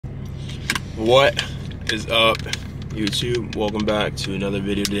What is up, YouTube? Welcome back to another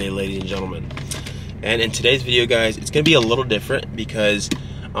video today, ladies and gentlemen. And in today's video, guys, it's gonna be a little different because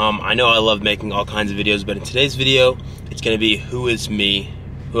I know I love making all kinds of videos, but in today's video, it's gonna be who is me,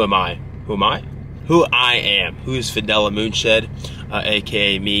 who am I, who I am, who is Fidela Moonshed,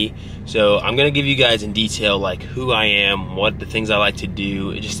 aka me. So I'm gonna give you guys in detail like who I am, what the things I like to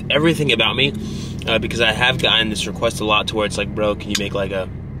do, just everything about me, because I have gotten this request a lot to where it's like, bro, can you make like a,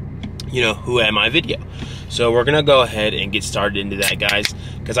 you know, who am I video? So we're gonna go ahead and get started into that, guys,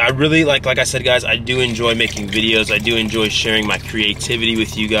 because I really like I said, guys, I do enjoy making videos. I do enjoy sharing my creativity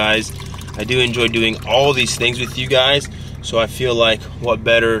with you guys. I do enjoy doing all these things with you guys. So I feel like what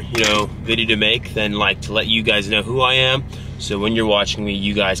better, you know, video to make than like to let you guys know who I am. So when you're watching me,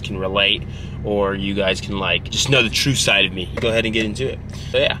 you guys can relate, or you guys can like just know the true side of me. Go ahead and get into it.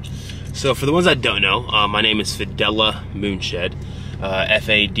 So yeah. So for the ones that don't know, my name is Fidela Moonshed.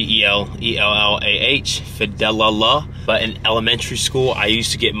 F-A-D-E-L-E-L-L-A-H, Fidela. But in elementary school, I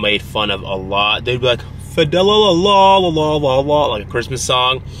used to get made fun of a lot. They'd be like, Fidela la la la la la la, like a Christmas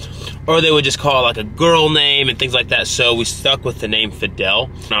song. Or they would just call it like a girl name and things like that. So we stuck with the name Fidel.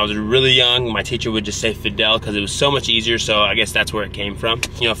 When I was really young, my teacher would just say Fidel because it was so much easier. So I guess that's where it came from.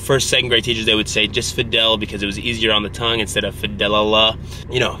 You know, first, second grade teachers, they would say just Fidel because it was easier on the tongue instead of Fidela la.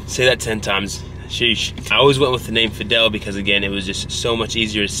 You know, say that 10 times. Sheesh. I always went with the name Fidel because, again, it was just so much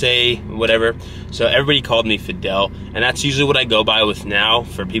easier to say, whatever. So everybody called me Fidel, and that's usually what I go by with now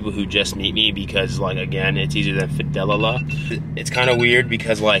for people who just meet me because, like, again, it's easier than Fidela. It's kind of weird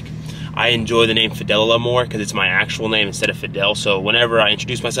because, like, I enjoy the name Fidela more because it's my actual name instead of Fidel. So whenever I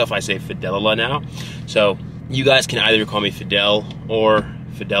introduce myself, I say Fidela now. So you guys can either call me Fidel or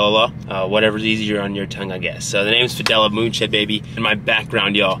Fidela, whatever's easier on your tongue, I guess. So the name is Fidela Moonshed, baby. And my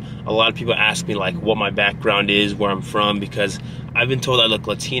background, y'all, a lot of people ask me like what my background is, where I'm from, because I've been told I look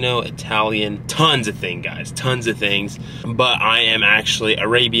Latino, Italian, tons of things, guys, tons of things. But I am actually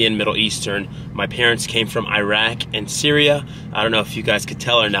Arabian, Middle Eastern. My parents came from Iraq and Syria. I don't know if you guys could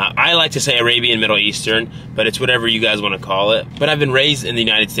tell or not. I like to say Arabian, Middle Eastern, but it's whatever you guys want to call it. But I've been raised in the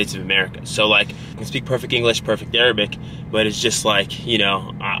United States of America. So like, I can speak perfect English, perfect Arabic, but it's just like, you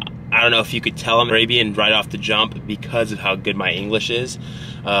know, I don't know if you could tell I'm Arabian right off the jump because of how good my English is.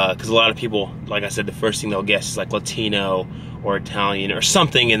 Because a lot of people, like I said, the first thing they'll guess is like Latino or Italian or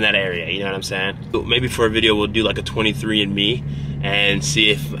something in that area, you know what I'm saying? Maybe for a video we'll do like a 23andMe and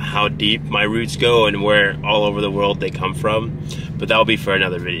see how deep my roots go and where all over the world they come from. But that'll be for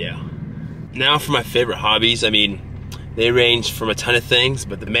another video. Now for my favorite hobbies, I mean, they range from a ton of things,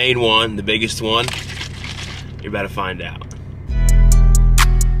 but the main one, the biggest one, you're about to find out.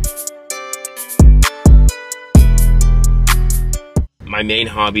 My main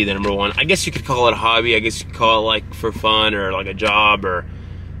hobby, the number one, I guess you could call it a hobby, I guess you could call it like for fun or like a job or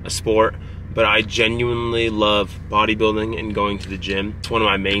a sport, but I genuinely love bodybuilding and going to the gym. It's one of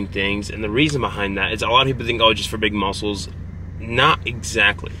my main things, and the reason behind that is a lot of people think, oh, just for big muscles. Not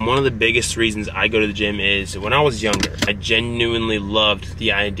exactly. One of the biggest reasons I go to the gym is when I was younger, I genuinely loved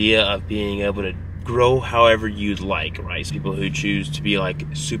the idea of being able to grow however you'd like, right? So people who choose to be like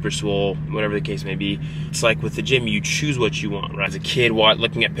super swole, whatever the case may be, it's like with the gym, you choose what you want, right? As a kid,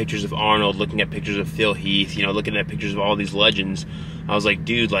 looking at pictures of Arnold, looking at pictures of Phil Heath, you know, looking at pictures of all these legends, I was like,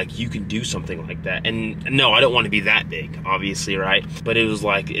 dude, like you can do something like that. And no, I don't want to be that big, obviously, right? But it was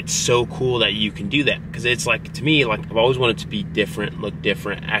like, it's so cool that you can do that. Because it's like, to me, like I've always wanted to be different, look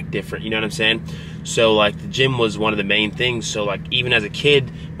different, act different, you know what I'm saying? So like the gym was one of the main things. So like even as a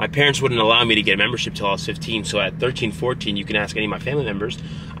kid, my parents wouldn't allow me to get a membership till I was 15. So at 13, 14, you can ask any of my family members,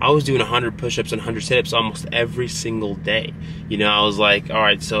 I was doing 100 push-ups and 100 sit-ups almost every single day. You know, I was like, all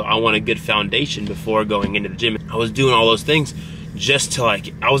right, so I want a good foundation before going into the gym. I was doing all those things just to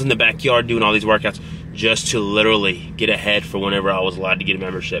like, I was in the backyard doing all these workouts just to literally get ahead for whenever I was allowed to get a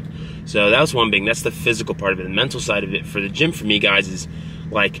membership. So that was one thing. That's the physical part of it. The mental side of it for the gym for me, guys, is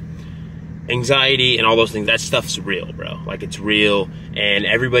like anxiety and all those things. That stuff's real, bro. Like it's real, and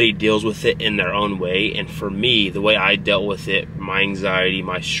everybody deals with it in their own way. And for me, the way I dealt with it, my anxiety,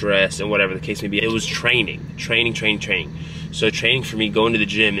 my stress, and whatever the case may be, it was training. So training for me, going to the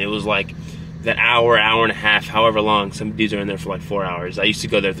gym, it was like that hour and a half, however long. Some dudes are in there for like 4 hours. I used to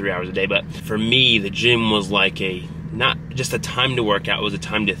go there 3 hours a day, but for me, the gym was like not just a time to work out, it was a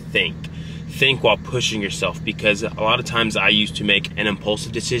time to think while pushing yourself, because a lot of times I used to make an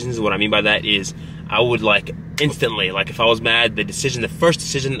impulsive decisions. What I mean by that is I would like instantly, like if I was mad, the first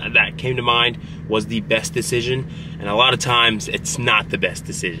decision that came to mind was the best decision, and a lot of times it's not the best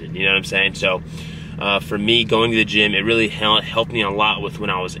decision, you know what I'm saying? So For me, going to the gym, it really helped me a lot with when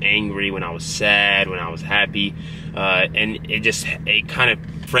I was angry, when I was sad, when I was happy, and it kind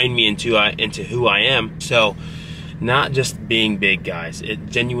of framed me into who I am. So not just being big, guys, it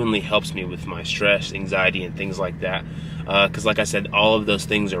genuinely helps me with my stress, anxiety, and things like that. Because like I said, all of those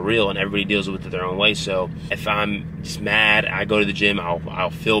things are real and everybody deals with it their own way. So if I'm just mad, I go to the gym,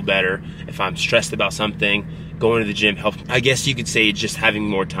 I'll feel better. If I'm stressed about something, going to the gym helps. I guess you could say just having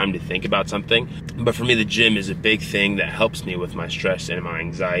more time to think about something. But for me, the gym is a big thing that helps me with my stress and my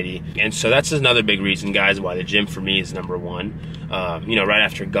anxiety. And so that's another big reason, guys, why the gym for me is number one. You know, right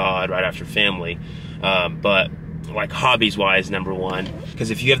after God, right after family. But like hobbies wise, number one,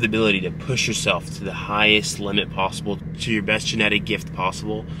 because if you have the ability to push yourself to the highest limit possible, to your best genetic gift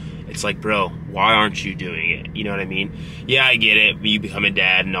possible, it's like, bro, why aren't you doing it? You know what I mean? Yeah, I get it, you become a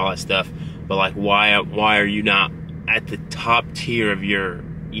dad and all that stuff, but like, why are you not at the top tier of your,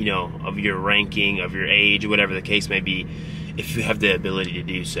 you know, of your ranking, of your age, whatever the case may be, if you have the ability to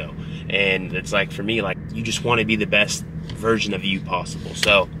do so? And it's like, for me, like, you just want to be the best version of you possible.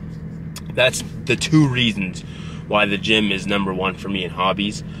 So that's the two reasons why the gym is number one for me in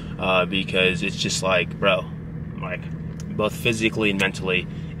hobbies, because it's just like, bro, like, both physically and mentally,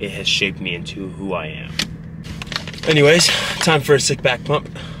 it has shaped me into who I am. Anyways, time for a sick back pump.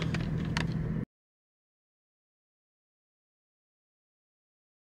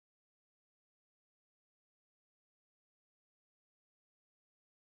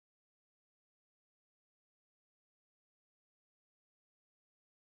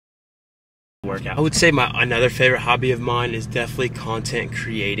 Workout. I would say another favorite hobby of mine is definitely content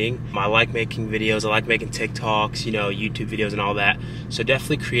creating. I like making videos, I like making TikToks, you know, YouTube videos and all that. So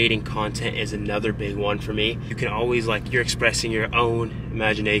definitely creating content is another big one for me. You can always, like, you're expressing your own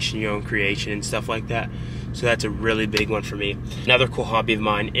imagination, your own creation and stuff like that. So that's a really big one for me. Another cool hobby of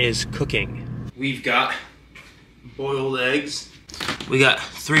mine is cooking. We've got boiled eggs. We got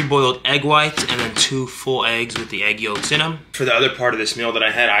 3 boiled egg whites and then 2 full eggs with the egg yolks in them. For the other part of this meal that I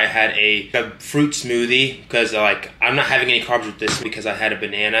had a fruit smoothie, because like, I'm not having any carbs with this because I had a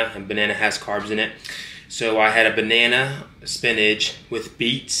banana, and banana has carbs in it. So I had a banana, spinach with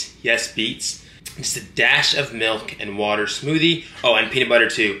beets, yes, beets, just a dash of milk and water smoothie. Oh, and peanut butter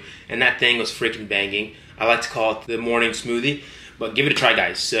too. And that thing was freaking banging. I like to call it the morning smoothie, but give it a try,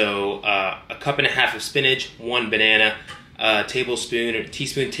 guys. So a cup and a half of spinach, 1 banana, tablespoon or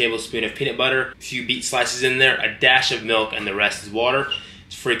tablespoon of peanut butter, a few beet slices in there, a dash of milk, and the rest is water.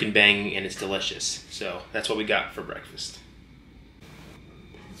 It's freaking banging and it's delicious. So that's what we got for breakfast.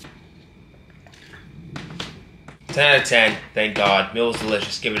 10 out of 10, thank God. Meal was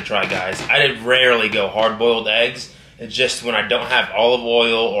delicious. Give it a try, guys. I rarely go hard-boiled eggs. It's just when I don't have olive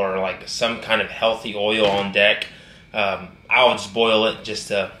oil or like some kind of healthy oil on deck, I'll just boil it just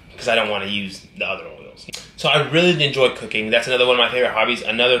because I don't want to use the other oils. So I really enjoy cooking. That's another one of my favorite hobbies.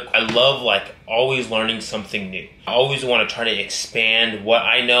 I love like always learning something new. I always want to try to expand what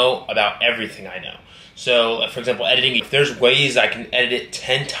I know about everything I know. So like, for example, editing, if there's ways I can edit it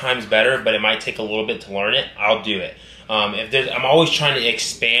 10 times better, but it might take a little bit to learn it, I'll do it. I'm always trying to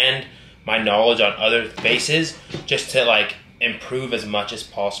expand my knowledge on other bases just to like improve as much as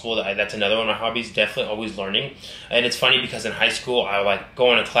possible. That's another one of my hobbies, definitely always learning. And it's funny because in high school, I like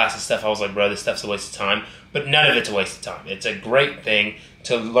going to class and stuff, I was like, bro, this stuff's a waste of time. But none of it's a waste of time. It's a great thing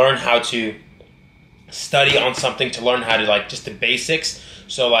to learn how to study on something, to learn how to like just the basics.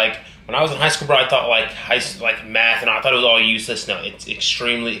 So like when I was in high school, bro, I thought like math and I thought it was all useless. No, it's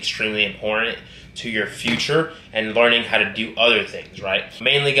extremely, extremely important to your future and learning how to do other things, right?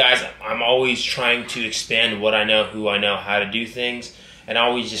 Mainly, guys, I'm always trying to expand what I know, who I know, how to do things, and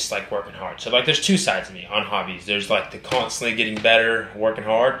always just like working hard. So like there's two sides of me on hobbies. There's like the constantly getting better, working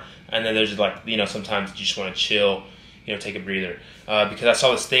hard, and then there's like, you know, sometimes you just want to chill, you know, take a breather. Because I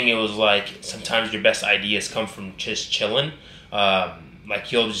saw this thing, it was like sometimes your best ideas come from just chilling.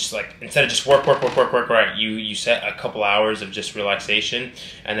 Like you'll just like, instead of just work, right, you set a couple hours of just relaxation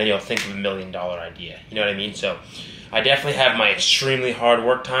and then you'll think of $1 million idea. You know what I mean? So I definitely have my extremely hard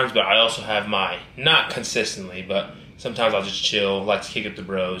work times, but I also have my, not consistently, but sometimes I'll just chill, like to kick up the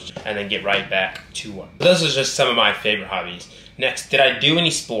bros, and then get right back to work. Those are just some of my favorite hobbies. Next, did I do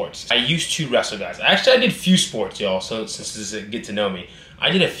any sports? I used to wrestle, guys. Actually, I did a few sports, y'all, so since this is Get to Know Me. I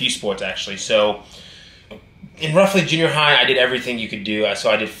did a few sports, actually. So in roughly junior high, I did everything you could do. So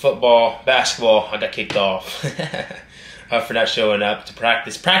I did football, basketball. I got kicked off for not showing up to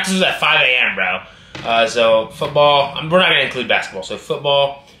practice. Practice was at 5 a.m., bro. So football, we're not going to include basketball. So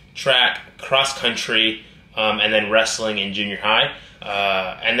football, track, cross country, and then wrestling in junior high.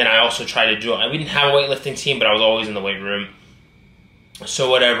 And then I also tried to do, we didn't have a weightlifting team, but I was always in the weight room.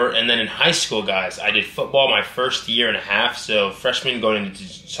 So whatever, and then in high school, guys, I did football my first year and a half, so freshman going into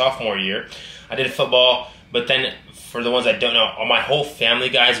sophomore year. I did football, but then for the ones that don't know, all my whole family,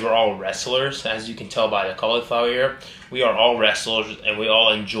 guys, we're all wrestlers, as you can tell by the cauliflower ear. We are all wrestlers, and we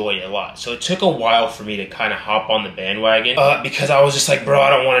all enjoy it a lot. So it took a while for me to kind of hop on the bandwagon because I was just like, bro,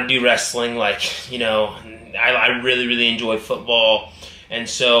 I don't want to do wrestling. Like, you know, I really, really enjoy football. And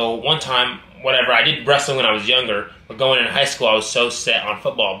so one time, whatever, I did wrestling when I was younger, but going into high school, I was so set on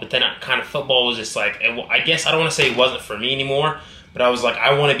football. But then kind of football was just like, I guess I don't want to say it wasn't for me anymore, but I was like,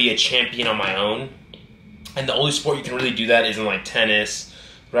 I want to be a champion on my own. And the only sport you can really do that is in like tennis,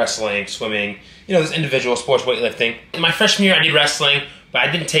 wrestling, swimming, you know, those individual sports, weightlifting. In my freshman year, I did wrestling, but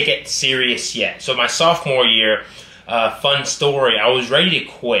I didn't take it serious yet. So my sophomore year, fun story, I was ready to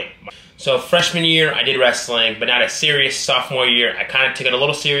quit. So freshman year, I did wrestling, but not as serious. Sophomore year, I kind of took it a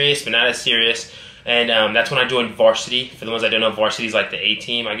little serious, but not as serious. And that's when I joined varsity. For the ones that don't know, varsity is like the A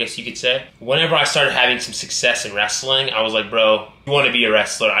team, I guess you could say. Whenever I started having some success in wrestling, I was like, bro, you want to be a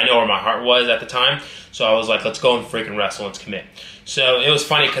wrestler. I know where my heart was at the time. So I was like, let's go and freaking wrestle, let's commit. So it was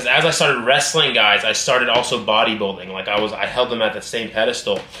funny because as I started wrestling, guys, I started also bodybuilding. Like I held them at the same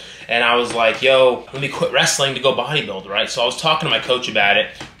pedestal. And I was like, yo, let me quit wrestling to go bodybuild, right? So I was talking to my coach about it,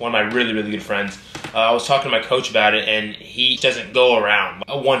 one of my really, really good friends. I was talking to my coach about it, and he doesn't go around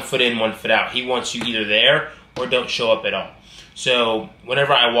 1 foot in, 1 foot out. He wants you either there or don't show up at all. So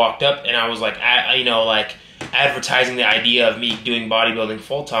whenever I walked up and I was like, you know, like advertising the idea of me doing bodybuilding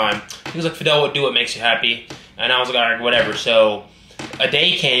full time, he was like, Fidel, do what makes you happy. And I was like, all right, whatever. So a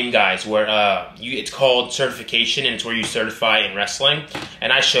day came, guys, where it's called certification, and it's where you certify in wrestling.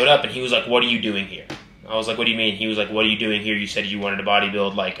 And I showed up, and he was like, what are you doing here? I was like, what do you mean? He was like, what are you doing here? You said you wanted to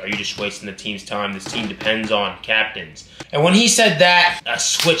bodybuild. Like, are you just wasting the team's time? This team depends on captains. And when he said that, a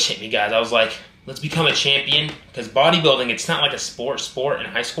switch hit me, guys. I was like, let's become a champion. Because bodybuilding, it's not like a sport in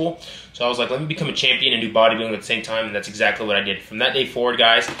high school. So I was like, let me become a champion and do bodybuilding at the same time. And that's exactly what I did. From that day forward,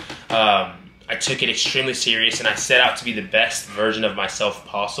 guys, I took it extremely serious, and I set out to be the best version of myself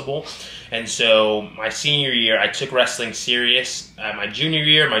possible. And so my senior year, I took wrestling serious. My junior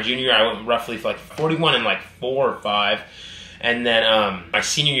year, I went roughly for like 41 and like 4 or 5. And then my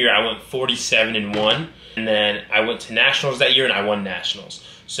senior year, I went 47 and 1. And then I went to nationals that year, and I won nationals.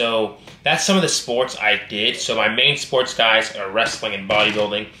 So that's some of the sports I did. So my main sports, guys, are wrestling and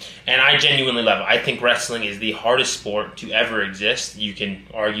bodybuilding. And I genuinely love it. I think wrestling is the hardest sport to ever exist. You can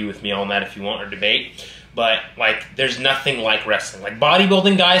argue with me on that if you want, or debate. But, like, there's nothing like wrestling. Like,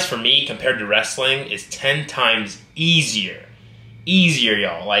 bodybuilding, guys, for me, compared to wrestling, is 10 times easier. Easier,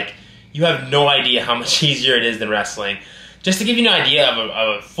 y'all. Like, you have no idea how much easier it is than wrestling. Just to give you an idea of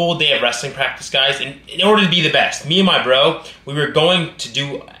a full day of wrestling practice, guys, in order to be the best, me and my bro, we were going to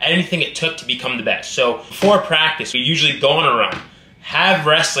do anything it took to become the best. So before practice, we usually go on a run, have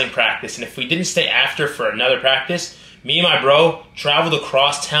wrestling practice, and if we didn't stay after for another practice, me and my bro traveled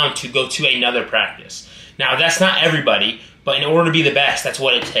across town to go to another practice. Now, that's not everybody, but in order to be the best, that's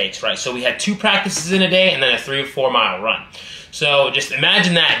what it takes, right? So we had 2 practices in a day and then a 3 or 4 mile run. So just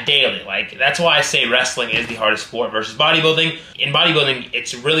imagine that daily. Like, that's why I say wrestling is the hardest sport versus bodybuilding. In bodybuilding,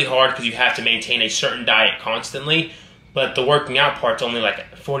 it's really hard because you have to maintain a certain diet constantly, but the working out part's only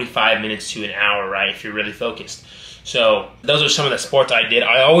like 45 minutes to an hour, right, if you're really focused. So those are some of the sports I did.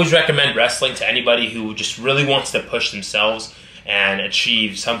 I always recommend wrestling to anybody who just really wants to push themselves and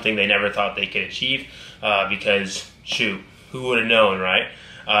achieve something they never thought they could achieve, because, shoot, who would have known, right?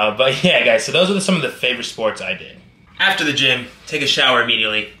 But yeah, guys, so those are some of the favorite sports I did. After the gym, take a shower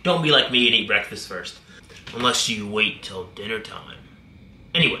immediately. Don't be like me and eat breakfast first. Unless you wait till dinner time.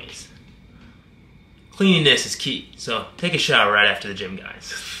 Anyways, cleanliness is key. So take a shower right after the gym,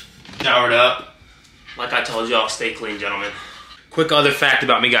 guys. Showered up. Like I told y'all, stay clean, gentlemen. Quick other fact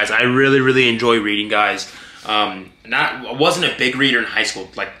about me, guys. I really, really enjoy reading, guys. I wasn't a big reader in high school.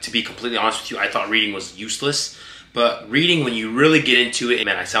 Like, to be completely honest with you, I thought reading was useless. But reading, when you really get into it,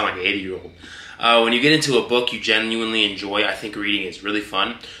 man, I sound like an 80-year-old. When you get into a book you genuinely enjoy, I think reading is really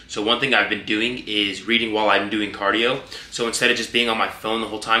fun. So one thing I've been doing is reading while I'm doing cardio. So instead of just being on my phone the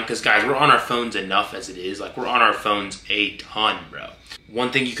whole time, because guys, we're on our phones enough as it is. Like, we're on our phones a ton, bro.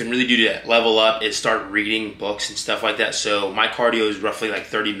 One thing you can really do to level up is start reading books and stuff like that. So my cardio is roughly like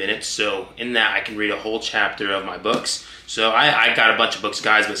 30 minutes. So in that, I can read a whole chapter of my books. So I got a bunch of books,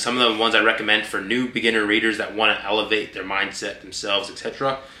 guys, but some of the ones I recommend for new beginner readers that want to elevate their mindset, themselves,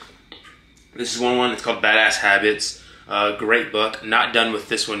 etc. This is one. It's called Badass Habits. Great book. Not done with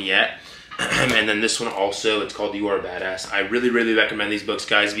this one yet. And then this one also, it's called You Are a Badass. I really, really recommend these books,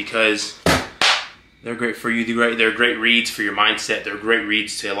 guys, because they're great for you. They're great reads for your mindset. They're great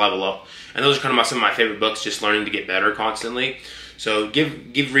reads to level up. And those are kind of some of my favorite books, just learning to get better constantly. So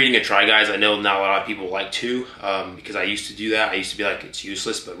give reading a try, guys. I know not a lot of people like to, because I used to do that. I used to be like, it's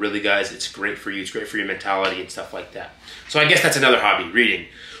useless, but really, guys, it's great for you. It's great for your mentality and stuff like that. So I guess that's another hobby, reading.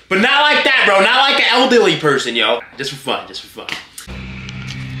 But not like that, bro. Not like an elderly person, yo. Just for fun, just for fun.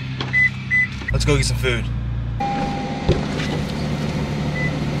 Let's go get some food.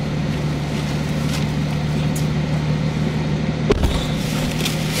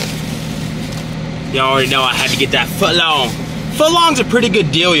 Y'all already know I had to get that footlong. Footlong's a pretty good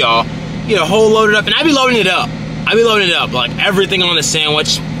deal, y'all. You get a whole loaded up, and I be loading it up. Like everything on the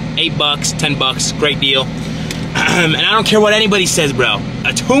sandwich, $8, $10, great deal. And I don't care what anybody says, bro.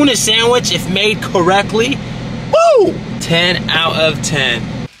 A tuna sandwich, if made correctly, woo! 10 out of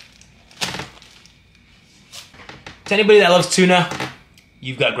 10. To anybody that loves tuna,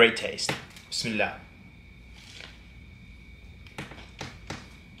 you've got great taste. Bismillah.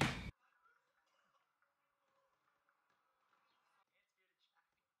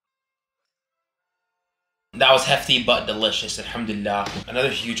 That was hefty but delicious, alhamdulillah. Another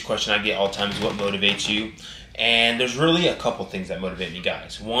huge question I get all the time is what motivates you? And there's really a couple things that motivate me,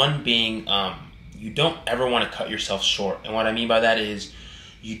 guys. One being, you don't ever want to cut yourself short. And what I mean by that is,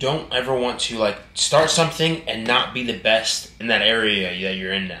 you don't ever want to like start something and not be the best in that area that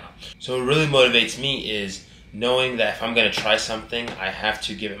you're in now. So what really motivates me is knowing that if I'm going to try something, I have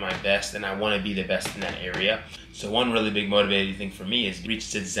to give it my best, and I want to be the best in that area. So one really big motivating thing for me is reach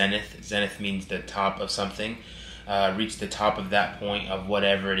the zenith. Zenith means the top of something. Reach the top of that point of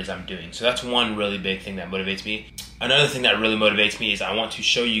whatever it is I'm doing. So that's one really big thing that motivates me. Another thing that really motivates me is I want to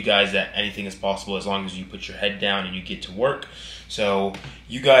show you guys that anything is possible as long as you put your head down and you get to work. So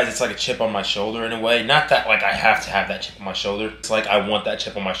you guys, it's like a chip on my shoulder in a way. Not that like I have to have that chip on my shoulder. It's like I want that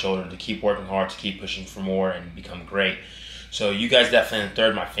chip on my shoulder to keep working hard, to keep pushing for more and become great. So you guys definitely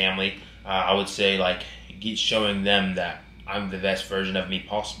third my family. I would say like showing them that I'm the best version of me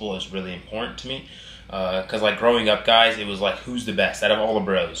possible is really important to me. Because like growing up, guys, it was like who's the best out of all the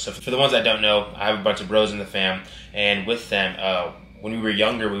bros. So for the ones that don't know, I have a bunch of bros in the fam, and with them, when we were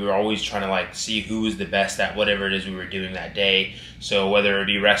younger, we were always trying to like see who was the best at whatever it is we were doing that day. So whether it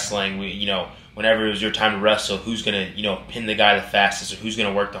be wrestling, whenever it was your time to wrestle, who's gonna pin the guy the fastest, or who's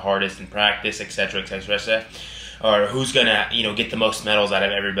gonna work the hardest in practice, etc., etc., or who's gonna get the most medals out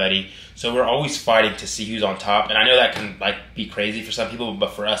of everybody. So we're always fighting to see who's on top, and I know that can like be crazy for some people,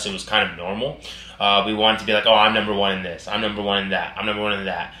 but for us it was kind of normal. We wanted to be like, oh, I'm number one in this, I'm number one in that, I'm number one in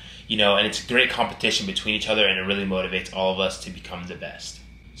that, and it's great competition between each other, and it really motivates all of us to become the best.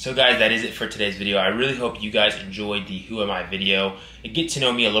 So guys, that is it for today's video. I really hope you guys enjoyed the Who Am I video and get to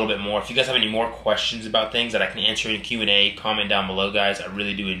know me a little bit more. If you guys have any more questions about things that I can answer in Q&A, comment down below, guys. I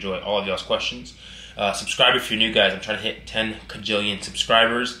really do enjoy all of y'all's questions. Subscribe if you're new, guys. I'm trying to hit 10 kajillion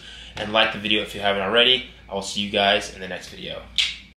subscribers, and like the video if you haven't already. I will see you guys in the next video.